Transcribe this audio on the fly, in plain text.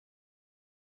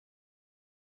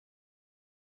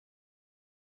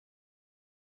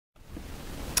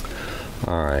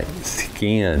All right,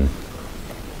 skin.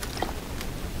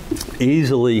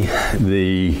 Easily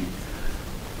the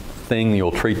thing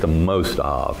you'll treat the most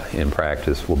of in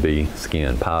practice will be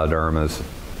skin, pyodermas,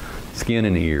 skin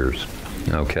and ears.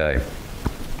 Okay.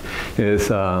 It's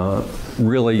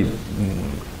really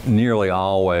nearly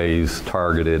always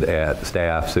targeted at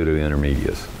staph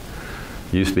pseudointermedius.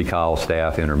 Used to be called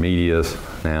staph intermedius,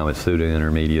 now it's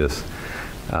pseudointermedius.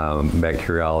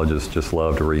 Bacteriologists just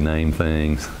love to rename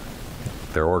things.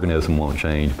 Their organism won't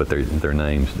change, but their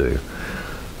names do.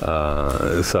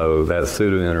 So that's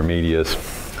pseudointermedius.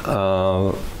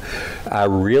 I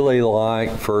really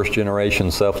like first generation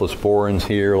cephalosporins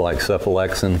here, like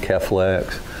cephalexin,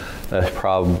 Keflex. That's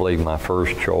probably my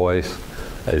first choice.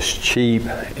 It's cheap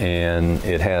and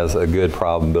it has a good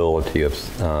probability of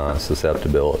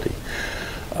susceptibility.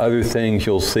 Other things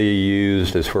you'll see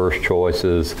used as first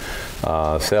choices,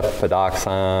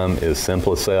 cefpodoxime is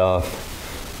Simplicef,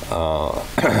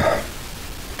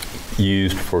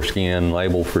 used for skin,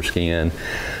 labeled for skin.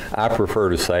 I prefer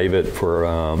to save it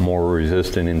for more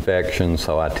resistant infections,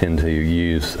 so I tend to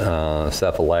use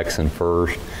cephalexin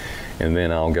first, and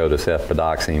then I'll go to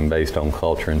cefpodoxime based on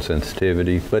culture and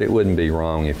sensitivity, but it wouldn't be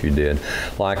wrong if you did.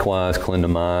 Likewise,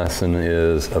 clindamycin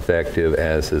is effective,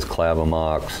 as is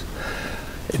clavamox.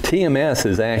 TMS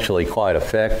is actually quite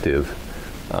effective.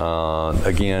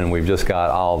 Again, we've just got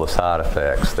all the side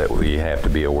effects that we have to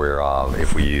be aware of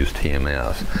if we use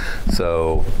TMS.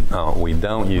 So we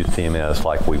don't use TMS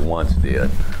like we once did,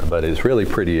 but it's really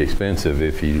pretty expensive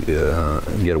if you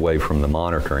get away from the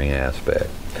monitoring aspect.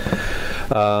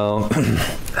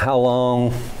 How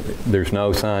long? There's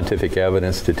no scientific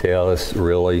evidence to tell us,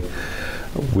 really.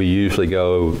 We usually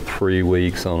go 3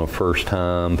 weeks on a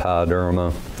first-time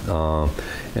pyoderma,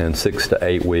 and 6 to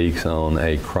 8 weeks on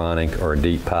a chronic or a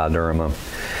deep pyoderma.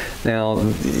 Now,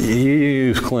 you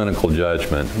use clinical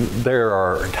judgment. There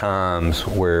are times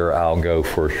where I'll go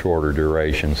for a shorter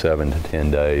duration, 7 to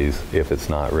 10 days, if it's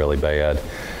not really bad.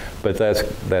 But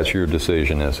that's your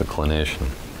decision as a clinician.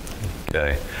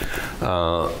 Okay.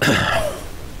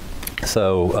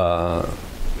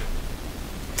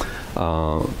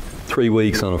 3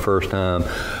 weeks on the first time.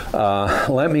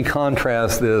 Let me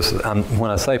contrast this.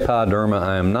 When I say pyoderma,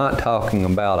 I am not talking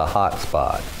about a hot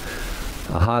spot.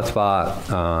 A hot spot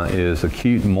is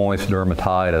acute moist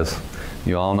dermatitis.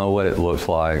 You all know what it looks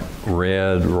like.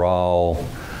 Red, raw,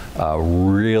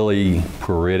 really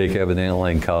pruritic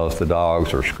evidently, because the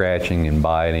dogs are scratching and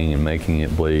biting and making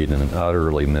it bleed, and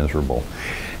utterly miserable.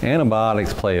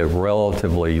 Antibiotics play a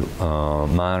relatively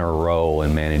minor role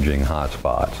in managing hot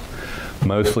spots.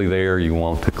 Mostly there you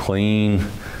want to clean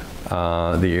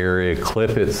the area,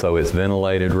 clip it so it's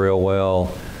ventilated real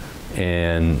well,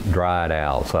 and dry it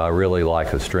out. So I really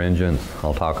like astringents.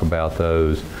 I'll talk about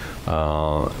those.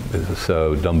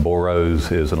 So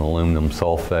Dumboros is an aluminum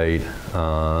sulfate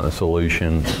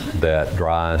solution that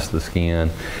dries the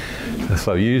skin.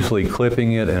 So usually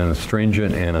clipping it, and an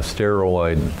astringent and a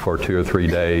steroid for 2 or 3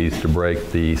 days to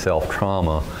break the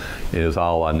self-trauma is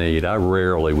all I need. I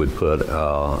rarely would put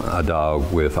a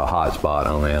dog with a hot spot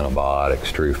on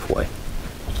antibiotics, truthfully.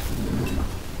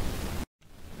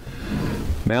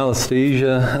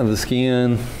 Malaesthesia of the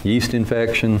skin, yeast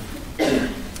infection.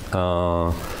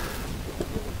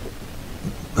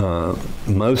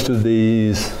 Most of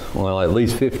these, well, at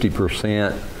least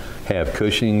 50% have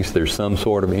Cushing's. There's some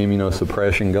sort of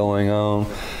immunosuppression going on.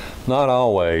 Not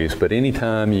always, but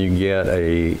anytime you get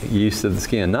a yeast of the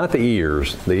skin, not the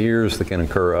ears that can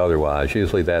occur otherwise,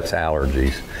 usually that's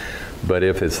allergies. But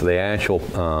if it's the actual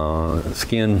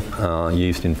skin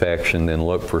yeast infection, then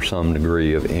look for some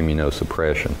degree of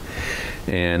immunosuppression.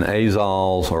 And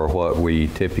azoles are what we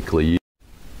typically use.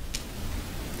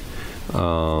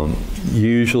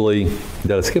 Usually,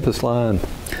 did I skip a slide?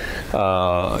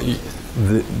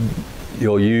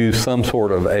 You'll use some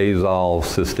sort of azole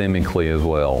systemically as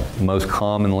well. Most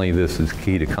commonly, this is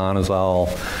ketoconazole.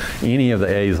 Any of the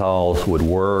azoles would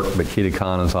work, but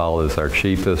ketoconazole is our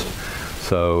cheapest.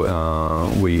 So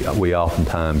we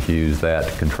oftentimes use that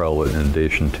to control it in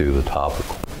addition to the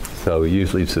topical. So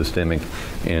usually systemic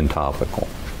and topical.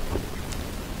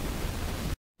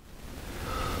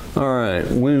 All right,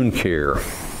 wound care.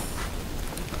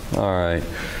 All right.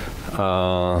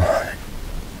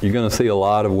 You're going to see a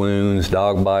lot of wounds,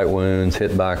 dog bite wounds,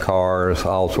 hit by cars,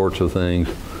 all sorts of things.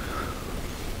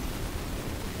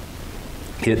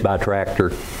 Hit by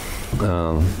tractor.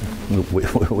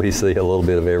 We see a little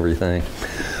bit of everything.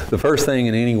 The first thing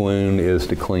in any wound is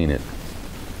to clean it.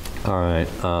 All right,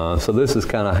 so this is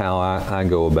kind of how I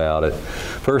go about it.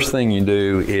 First thing you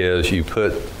do is you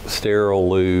put sterile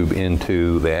lube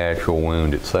into the actual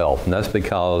wound itself, and that's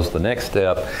because the next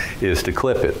step is to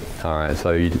clip it. All right,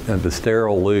 so the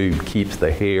sterile lube keeps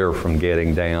the hair from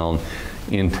getting down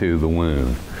into the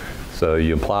wound. So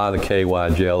you apply the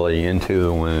KY jelly into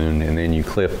the wound, and then you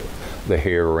clip the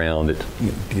hair around it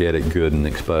to get it good and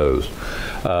exposed.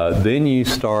 Then you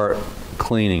start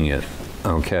cleaning it.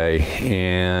 Okay,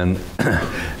 and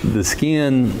the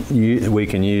skin, we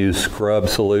can use scrub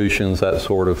solutions, that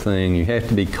sort of thing. You have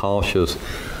to be cautious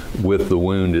with the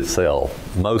wound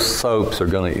itself. Most soaps are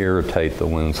going to irritate the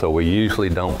wound, so we usually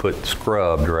don't put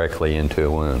scrub directly into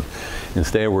a wound.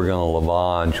 Instead, we're going to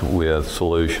lavage with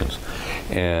solutions.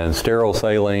 And sterile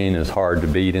saline is hard to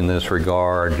beat in this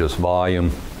regard, just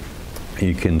volume.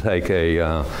 You can take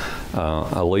a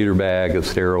liter bag of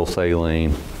sterile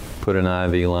saline, put an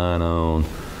IV line on,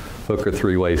 hook a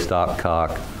 3-way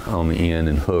stopcock on the end,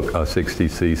 and hook a 60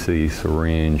 cc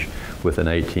syringe with an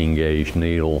 18 gauge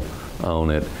needle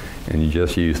on it, and you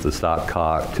just use the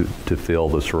stopcock to fill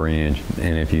the syringe.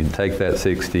 And if you take that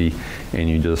 60 and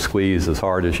you just squeeze as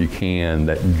hard as you can,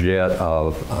 that jet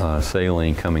of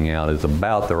saline coming out is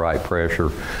about the right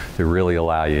pressure to really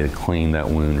allow you to clean that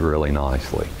wound really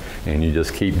nicely. And you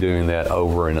just keep doing that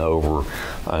over and over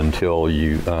until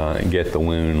you get the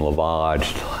wound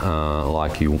lavaged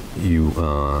like you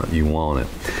want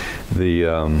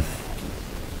it.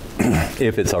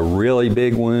 If it's a really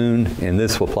big wound, and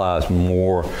this applies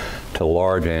more to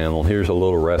large animal, here's a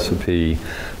little recipe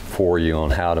for you on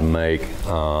how to make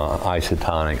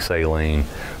isotonic saline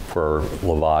for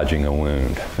lavaging a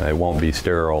wound. It won't be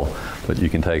sterile, but you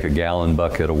can take a gallon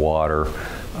bucket of water,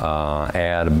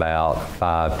 add about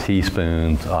 5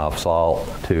 teaspoons of salt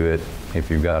to it. If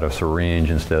you've got a syringe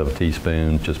instead of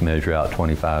teaspoons, just measure out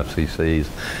 25 cc's,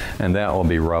 and that will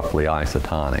be roughly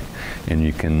isotonic. And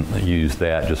you can use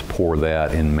that, just pour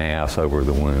that in mass over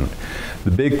the wound.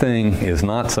 The big thing is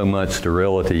not so much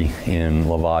sterility in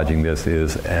lavaging this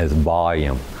as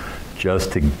volume,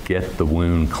 just to get the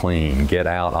wound clean, get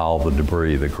out all the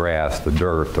debris, the grass, the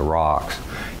dirt, the rocks.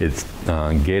 It's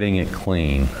getting it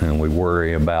clean, and we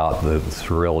worry about the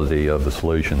sterility of the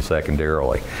solution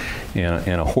secondarily.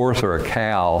 In a horse or a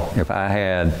cow, if I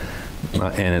had,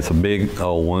 and it's a big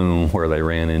old wound where they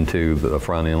ran into the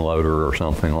front end loader or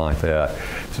something like that,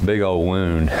 it's a big old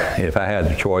wound. If I had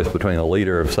the choice between a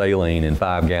liter of saline and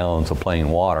 5 gallons of plain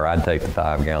water, I'd take the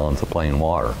 5 gallons of plain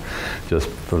water just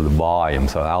for the volume.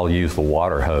 So I'll use the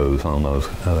water hose on those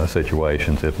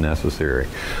situations if necessary.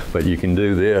 But you can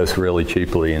do this really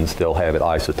cheaply and still have it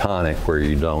isotonic where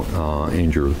you don't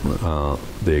injure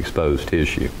the exposed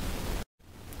tissue.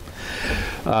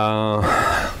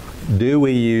 Do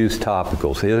we use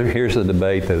topicals? Here's a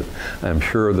debate that I'm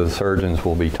sure the surgeons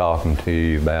will be talking to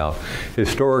you about.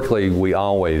 Historically, we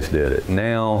always did it.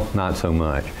 Now, not so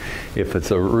much. If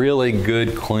it's a really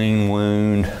good, clean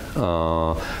wound,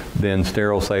 then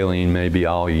sterile saline may be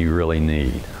all you really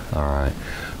need. All right.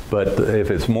 But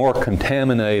if it's more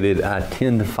contaminated, I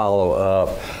tend to follow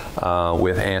up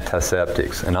with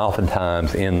antiseptics, and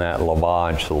oftentimes in that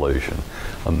lavage solution.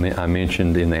 I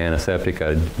mentioned in the antiseptic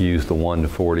I use the 1 to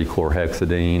 40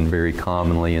 chlorhexidine very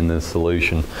commonly in this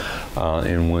solution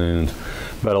in wounds.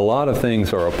 But a lot of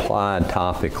things are applied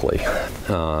topically.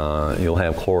 You'll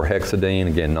have chlorhexidine,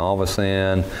 again,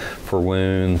 Novosan for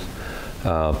wounds,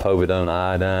 povidone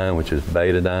iodine, which is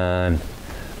betadine,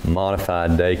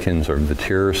 modified Dakins or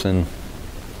Betiricin.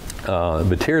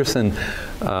 Betiricin,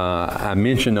 I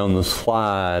mentioned on the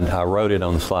slide, I wrote it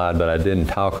on the slide, but I didn't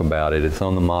talk about it. It's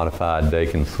on the modified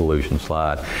Dakin solution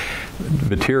slide.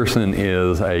 Betiricin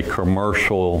is a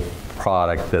commercial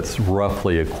product that's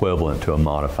roughly equivalent to a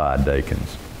modified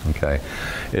Dakins. Okay,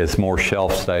 it's more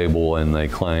shelf stable, and they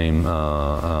claim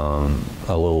a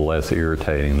little less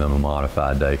irritating than the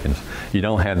modified Dakins. You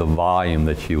don't have the volume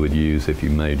that you would use if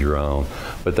you made your own,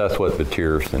 but that's what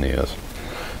Betiricin is.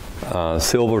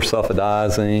 Silver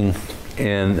sulfidizine,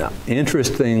 and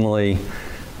interestingly,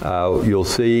 you'll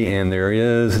see, and there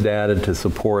is data to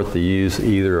support the use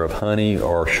either of honey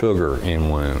or sugar in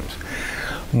wounds.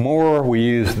 More we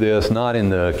use this not in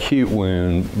the acute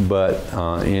wound, but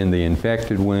in the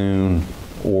infected wound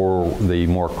or the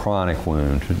more chronic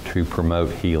wound to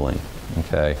promote healing.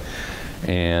 Okay,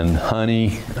 and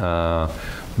honey.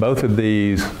 Both of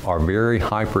these are very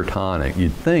hypertonic.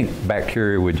 You'd think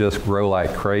bacteria would just grow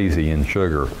like crazy in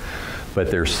sugar,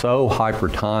 but they're so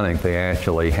hypertonic they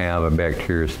actually have a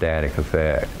bacteriostatic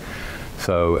effect.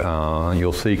 So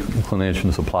you'll see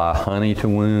clinicians apply honey to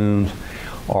wounds,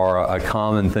 Or a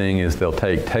common thing is they'll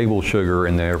take table sugar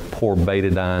and they'll pour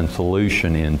betadine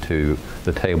solution into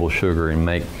the table sugar and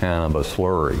make kind of a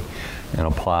slurry and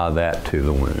apply that to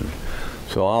the wound.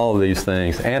 So all of these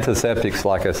things, antiseptics,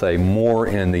 like I say, more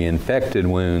in the infected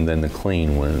wound than the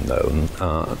clean wound though.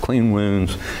 Clean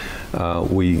wounds,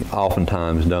 we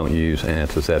oftentimes don't use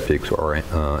antiseptics or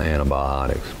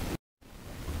antibiotics.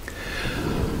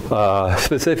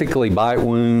 Specifically bite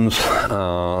wounds,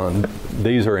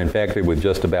 these are infected with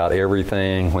just about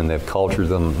everything. When they've cultured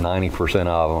them, 90%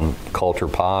 of them culture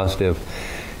positive,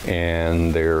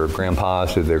 and they're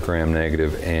gram-positive, they're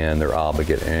gram-negative, and they're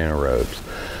obligate anaerobes.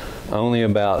 Only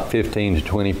about 15 to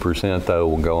 20% though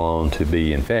will go on to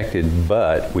be infected,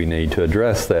 but we need to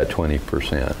address that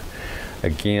 20%.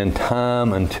 Again,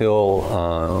 time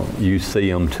until you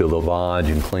see them to lavage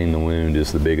and clean the wound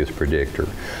is the biggest predictor.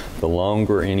 The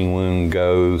longer any wound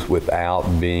goes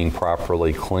without being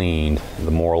properly cleaned,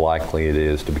 the more likely it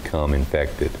is to become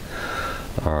infected.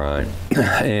 All right,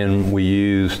 and we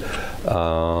use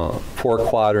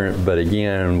 4-quadrant, but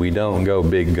again, we don't go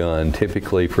big gun.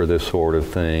 Typically for this sort of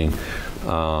thing,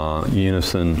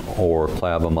 Unison or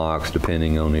Clavamox,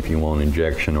 depending on if you want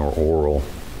injection or oral,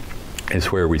 is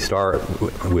where we start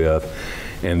with,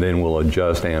 and then we'll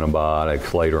adjust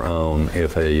antibiotics later on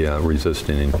if a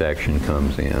resistant infection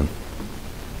comes in.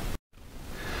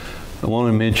 I want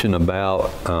to mention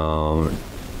about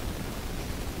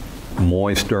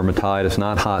moist dermatitis,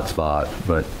 not hot spot,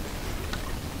 but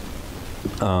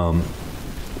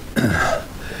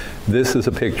this is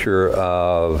a picture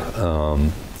of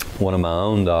one of my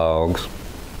own dogs.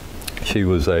 She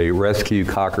was a rescue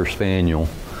Cocker Spaniel,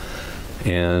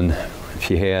 and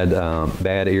she had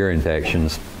bad ear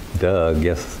infections. Doug,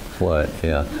 guess what?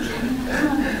 Yeah.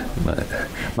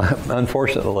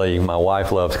 Unfortunately, my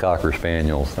wife loves Cocker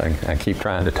Spaniels. I keep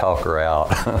trying to talk her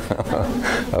out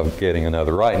of getting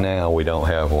another. Right now, we don't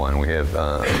have one. We have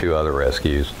 2 other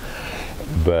rescues.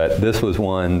 But this was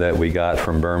one that we got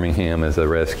from Birmingham as a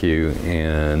rescue,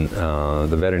 and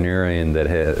the veterinarian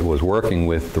that was working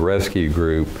with the rescue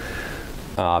group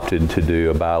opted to do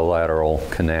a bilateral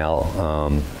canal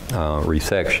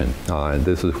resection.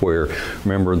 This is where,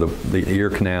 remember, the ear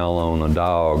canal on a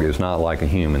dog is not like a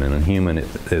human. In a human,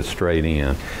 it's straight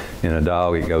in. In a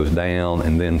dog, it goes down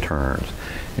and then turns.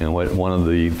 And one of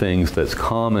the things that's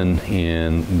common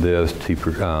in this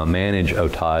to manage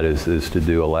otitis is to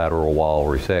do a lateral wall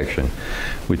resection,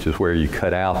 which is where you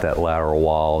cut out that lateral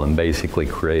wall and basically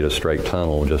create a straight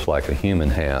tunnel just like a human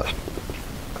has.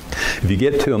 If you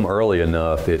get to them early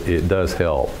enough, it does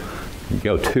help. If you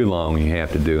go too long, you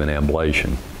have to do an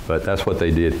ablation. But that's what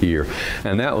they did here.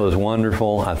 And that was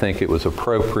wonderful. I think it was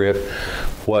appropriate.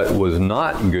 What was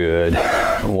not good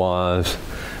was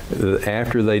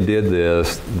after they did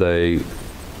this, they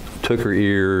took her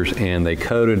ears and they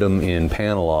coated them in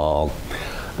Panalog.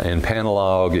 And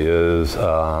Panalog is,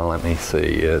 let me see,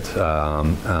 it's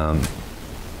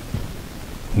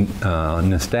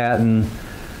nystatin,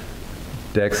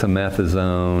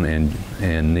 dexamethasone,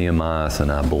 and neomycin,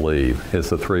 I believe.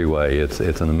 It's a 3-way. It's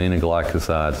an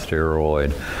aminoglycoside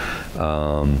steroid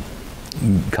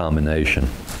combination.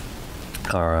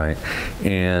 All right,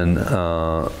 and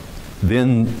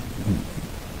then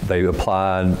they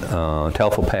applied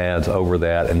Telfil pads over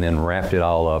that and then wrapped it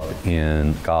all up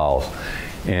in gauze.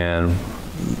 And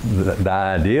the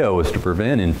idea was to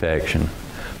prevent infection.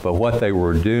 But what they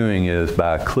were doing is,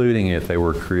 by occluding it, they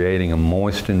were creating a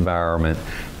moist environment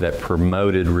that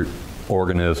promoted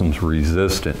organisms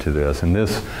resistant to this. And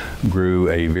this grew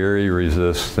a very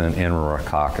resistant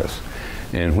Enterococcus.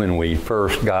 And when we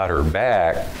first got her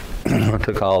back, I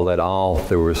took all that off.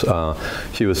 There was,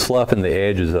 she was sloughing the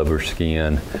edges of her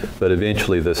skin, but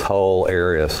eventually this whole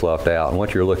area sloughed out. And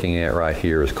what you're looking at right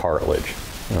here is cartilage,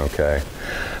 okay?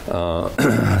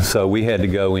 So we had to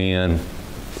go in.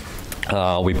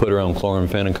 We put her on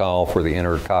chloramphenicol for the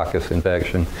Enterococcus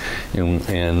infection,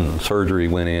 and surgery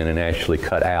went in and actually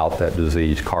cut out that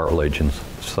diseased cartilage and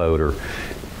sewed her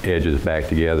edges back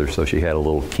together, so she had a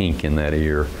little kink in that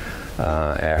ear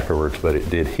afterwards, but it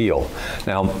did heal.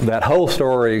 Now, that whole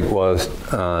story was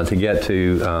to get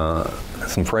to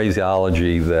some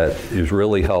phraseology that is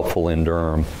really helpful in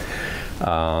derm.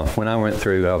 When I went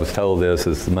through, I was told this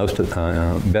is the most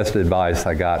best advice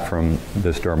I got from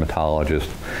this dermatologist.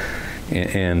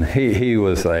 And he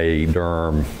was a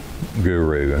derm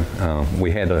guru.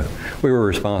 We were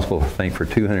responsible, I think, for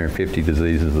 250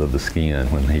 diseases of the skin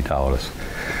when he taught us,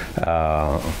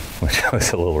 which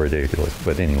was a little ridiculous,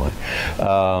 but anyway.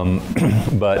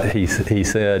 But he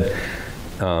said,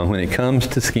 when it comes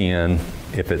to skin,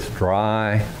 if it's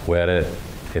dry, wet it,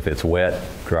 If it's wet,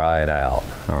 dry it out.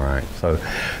 All right.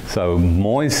 So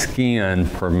moist skin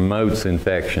promotes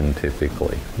infection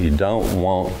typically. You don't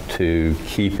want to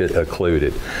keep it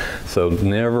occluded. So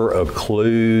never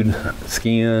occlude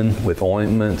skin with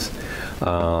ointments.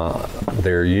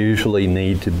 They usually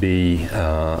need to be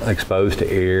exposed to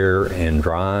air and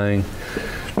drying.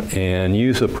 And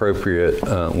use appropriate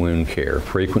wound care.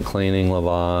 Frequent cleaning,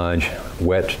 lavage,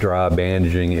 wet to dry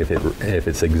bandaging if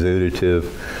it's exudative.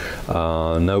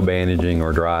 No bandaging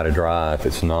or dry to dry if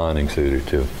it's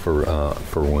non-exudative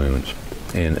for wounds.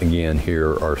 And again,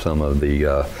 here are some of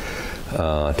the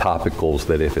topicals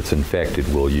that if it's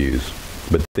infected we'll use.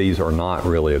 But these are not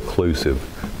really occlusive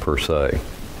per se.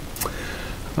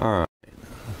 All right.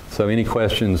 So any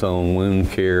questions on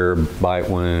wound care, bite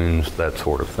wounds, that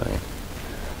sort of thing?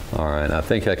 All right, I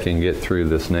think I can get through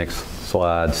this next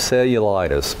slide.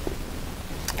 Cellulitis.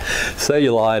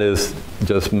 Cellulitis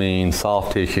just means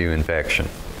soft tissue infection.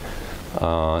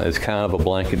 It's kind of a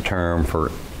blanket term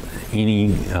for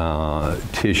any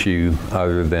tissue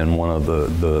other than one of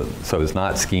so it's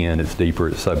not skin, it's deeper,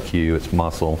 it's subcu, it's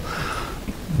muscle,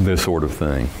 this sort of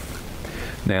thing.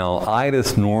 Now,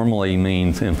 itis normally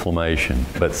means inflammation,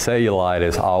 but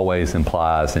cellulitis always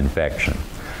implies infection.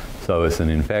 So it's an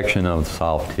infection of the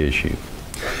soft tissue.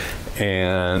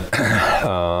 And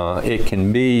it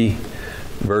can be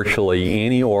virtually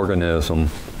any organism,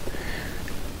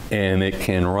 and it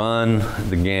can run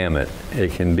the gamut.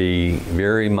 It can be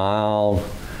very mild,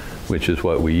 which is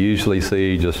what we usually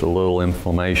see, just a little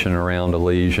inflammation around a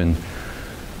lesion,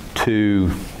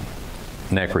 to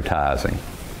necrotizing.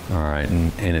 All right,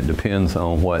 and it depends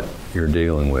on what you're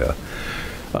dealing with.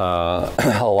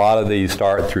 A lot of these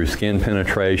start through skin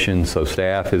penetration, so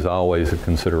staph is always a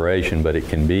consideration, but it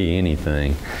can be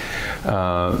anything.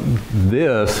 And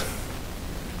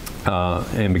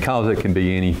because it can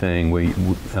be anything,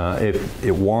 if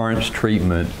it warrants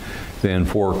treatment, then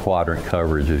 4-quadrant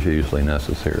coverage is usually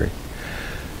necessary.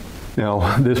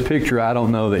 Now, this picture, I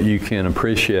don't know that you can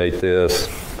appreciate this.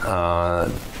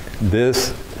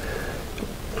 This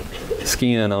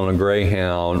skin on a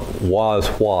greyhound was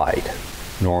white.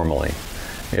 Normally.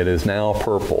 It is now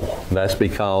purple. That's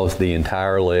because the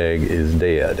entire leg is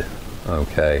dead.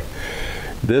 Okay.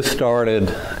 This started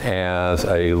as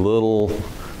a little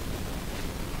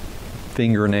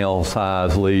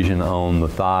fingernail-sized lesion on the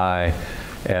thigh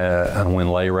when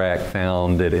LARAC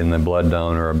found it in the blood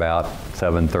donor about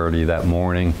 7:30 that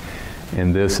morning.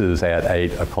 And this is at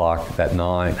 8 o'clock that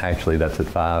night. Actually, that's at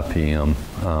 5 p.m.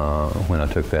 When I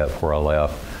took that before I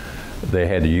left. They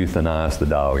had to euthanize the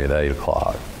dog at 8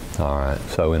 o'clock. All right,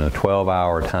 so in a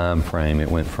 12-hour time frame, it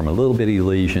went from a little bitty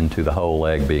lesion to the whole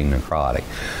leg being necrotic.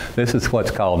 This is what's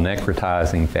called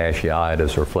necrotizing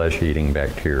fasciitis or flesh-eating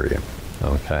bacteria.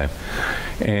 Okay,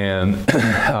 and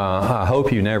I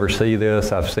hope you never see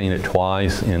this. I've seen it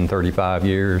twice in 35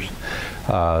 years,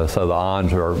 so the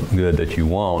odds are good that you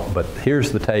won't. But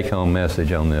here's the take-home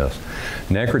message on this.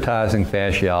 Necrotizing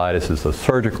fasciitis is a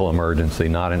surgical emergency,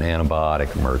 not an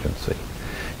antibiotic emergency.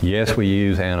 Yes, we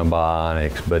use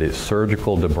antibiotics, but it's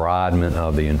surgical debridement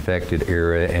of the infected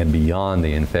area and beyond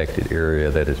the infected area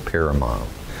that is paramount.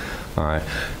 All right.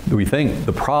 We think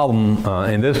the problem,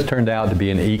 and this turned out to be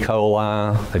an E.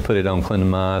 coli. They put it on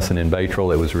clindamycin and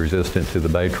Baytril. It was resistant to the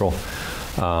Baytril.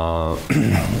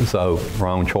 So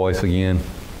wrong choice again.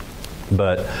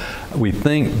 But we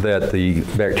think that the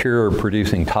bacteria are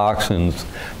producing toxins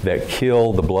that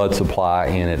kill the blood supply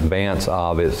in advance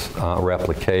of its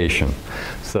replication.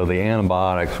 So the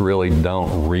antibiotics really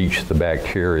don't reach the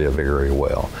bacteria very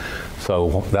well.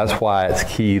 So that's why it's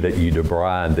key that you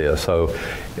debride this. So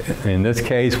in this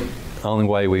case, the only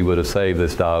way we would have saved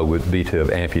this dog would be to have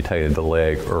amputated the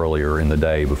leg earlier in the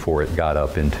day before it got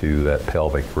up into that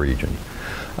pelvic region.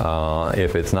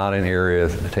 If it's not an area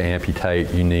to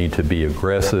amputate, you need to be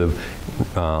aggressive,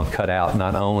 cut out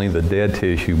not only the dead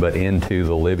tissue but into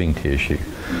the living tissue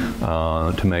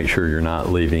to make sure you're not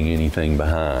leaving anything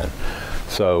behind.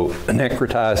 So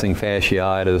necrotizing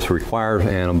fasciitis requires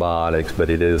antibiotics, but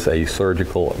it is a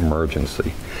surgical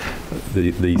emergency.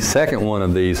 The second one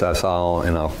of these I saw,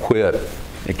 and I'll quit.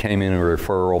 It came in a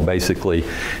referral. Basically,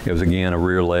 it was again a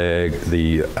rear leg.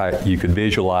 You could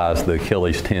visualize the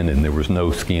Achilles tendon. There was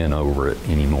no skin over it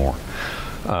anymore.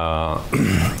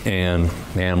 And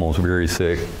the animal was very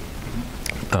sick.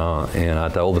 And I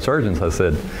told the surgeons, I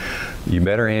said, you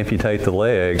better amputate the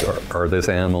leg or this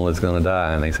animal is going to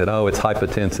die. And they said, oh, it's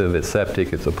hypotensive, it's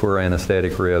septic, it's a poor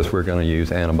anesthetic risk, we're going to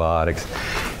use antibiotics.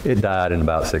 It died in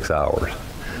about 6 hours.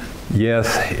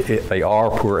 Yes, they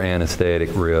are poor anesthetic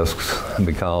risks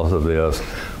because of this,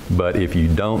 but if you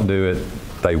don't do it,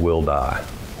 they will die.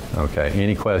 Okay,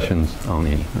 any questions on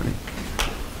anything?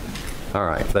 All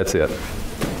right, that's it.